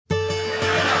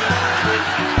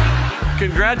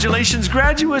Congratulations,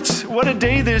 graduates. What a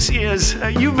day this is.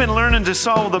 You've been learning to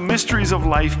solve the mysteries of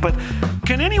life, but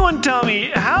can anyone tell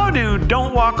me, how do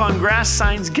 "Don't Walk on Grass"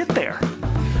 signs get there?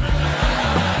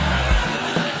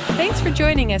 Thanks for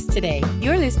joining us today.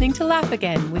 You're listening to Laugh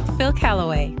Again with Phil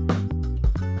Callaway.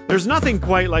 There's nothing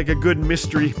quite like a good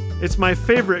mystery. It's my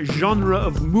favorite genre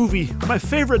of movie, my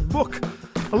favorite book.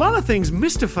 A lot of things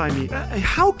mystify me.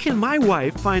 How can my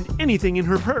wife find anything in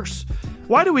her purse?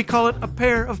 Why do we call it a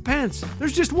pair of pants?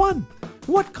 There's just one.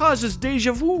 What causes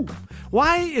déjà vu?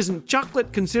 Why isn't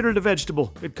chocolate considered a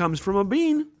vegetable? It comes from a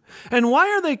bean. And why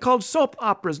are they called soap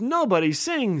operas? Nobody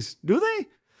sings, do they?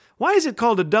 Why is it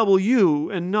called a double U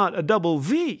and not a double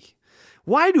V?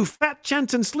 Why do fat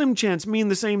chance and slim chance mean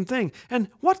the same thing? And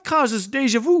what causes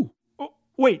déjà vu? Oh,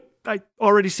 wait, I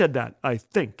already said that, I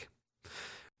think.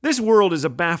 This world is a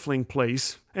baffling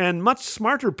place, and much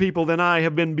smarter people than I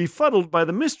have been befuddled by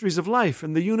the mysteries of life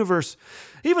and the universe.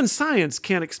 Even science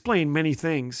can't explain many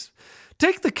things.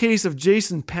 Take the case of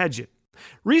Jason Paget.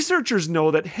 Researchers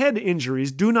know that head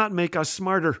injuries do not make us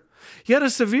smarter. Yet a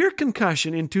severe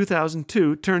concussion in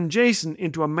 2002 turned Jason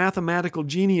into a mathematical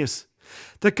genius.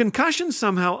 The concussion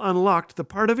somehow unlocked the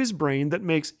part of his brain that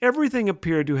makes everything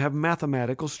appear to have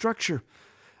mathematical structure.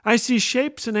 I see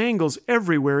shapes and angles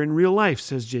everywhere in real life,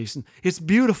 says Jason. It's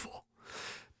beautiful.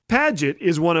 Paget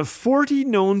is one of 40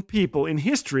 known people in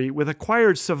history with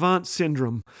acquired savant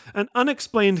syndrome, an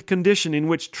unexplained condition in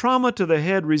which trauma to the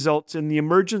head results in the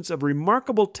emergence of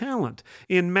remarkable talent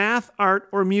in math, art,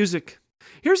 or music.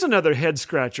 Here's another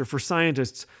head-scratcher for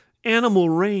scientists: animal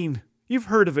rain. You've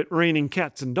heard of it raining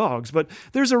cats and dogs, but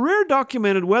there's a rare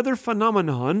documented weather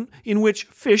phenomenon in which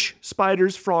fish,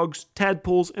 spiders, frogs,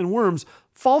 tadpoles, and worms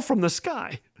fall from the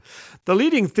sky. The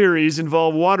leading theories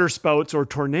involve waterspouts or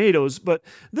tornadoes, but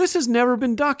this has never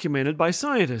been documented by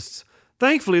scientists.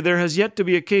 Thankfully, there has yet to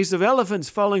be a case of elephants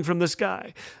falling from the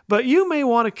sky, but you may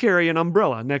want to carry an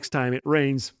umbrella next time it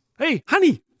rains. Hey,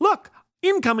 honey, look,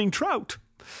 incoming trout.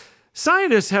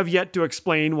 Scientists have yet to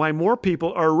explain why more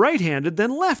people are right-handed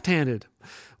than left-handed,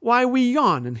 why we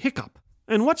yawn and hiccup,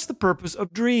 and what's the purpose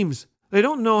of dreams. They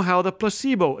don't know how the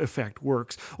placebo effect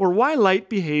works, or why light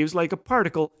behaves like a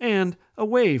particle and a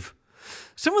wave.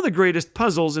 Some of the greatest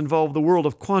puzzles involve the world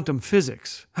of quantum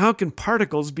physics. How can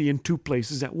particles be in two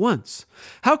places at once?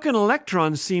 How can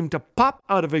electrons seem to pop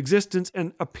out of existence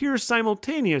and appear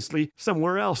simultaneously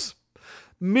somewhere else?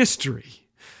 Mystery.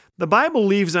 The Bible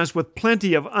leaves us with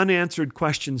plenty of unanswered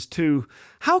questions too.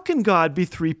 How can God be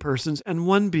three persons and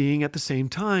one being at the same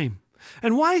time?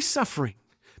 And why suffering?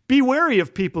 Be wary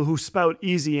of people who spout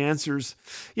easy answers.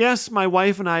 Yes, my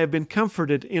wife and I have been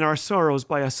comforted in our sorrows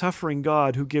by a suffering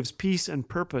God who gives peace and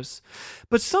purpose.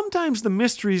 But sometimes the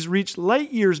mysteries reach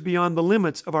light years beyond the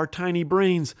limits of our tiny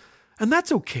brains, and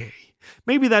that's okay.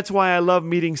 Maybe that's why I love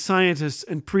meeting scientists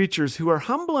and preachers who are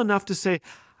humble enough to say,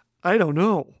 I don't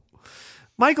know.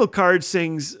 Michael Card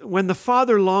sings, "When the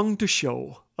Father longed to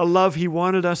show a love he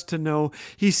wanted us to know,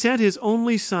 he sent his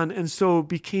only Son and so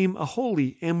became a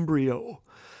holy embryo.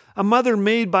 A mother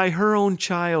made by her own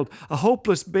child, a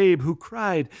hopeless babe who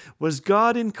cried, was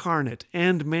God incarnate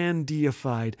and man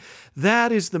deified.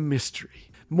 That is the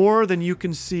mystery, more than you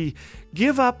can see.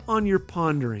 Give up on your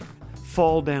pondering,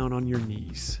 fall down on your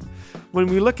knees." When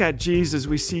we look at Jesus,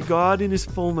 we see God in his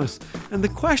fullness, and the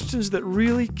questions that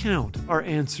really count are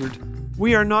answered.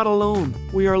 We are not alone.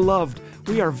 We are loved.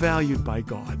 We are valued by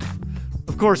God.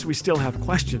 Of course, we still have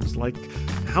questions like,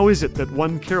 how is it that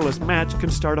one careless match can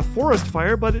start a forest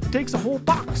fire, but it takes a whole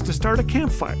box to start a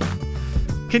campfire?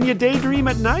 Can you daydream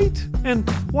at night? And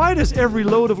why does every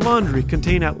load of laundry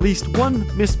contain at least one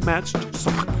mismatched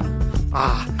sock?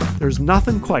 There's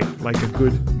nothing quite like a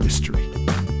good mystery.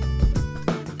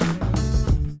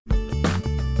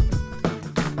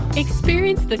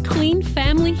 Experience the clean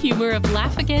family humor of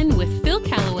Laugh Again with Phil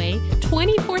Callaway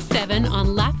 24/7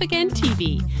 on Laugh Again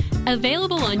TV.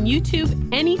 Available on YouTube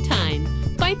anytime.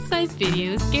 Bite-sized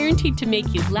videos guaranteed to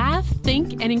make you laugh,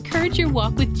 think, and encourage your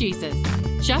walk with Jesus.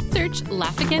 Just search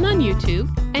Laugh Again on YouTube.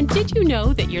 And did you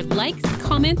know that your likes,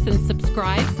 comments, and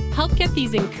subscribes help get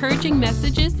these encouraging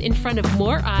messages in front of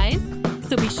more eyes?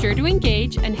 So be sure to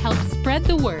engage and help spread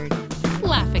the word.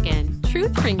 Laugh Again.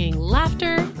 Truth bringing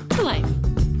laughter to life.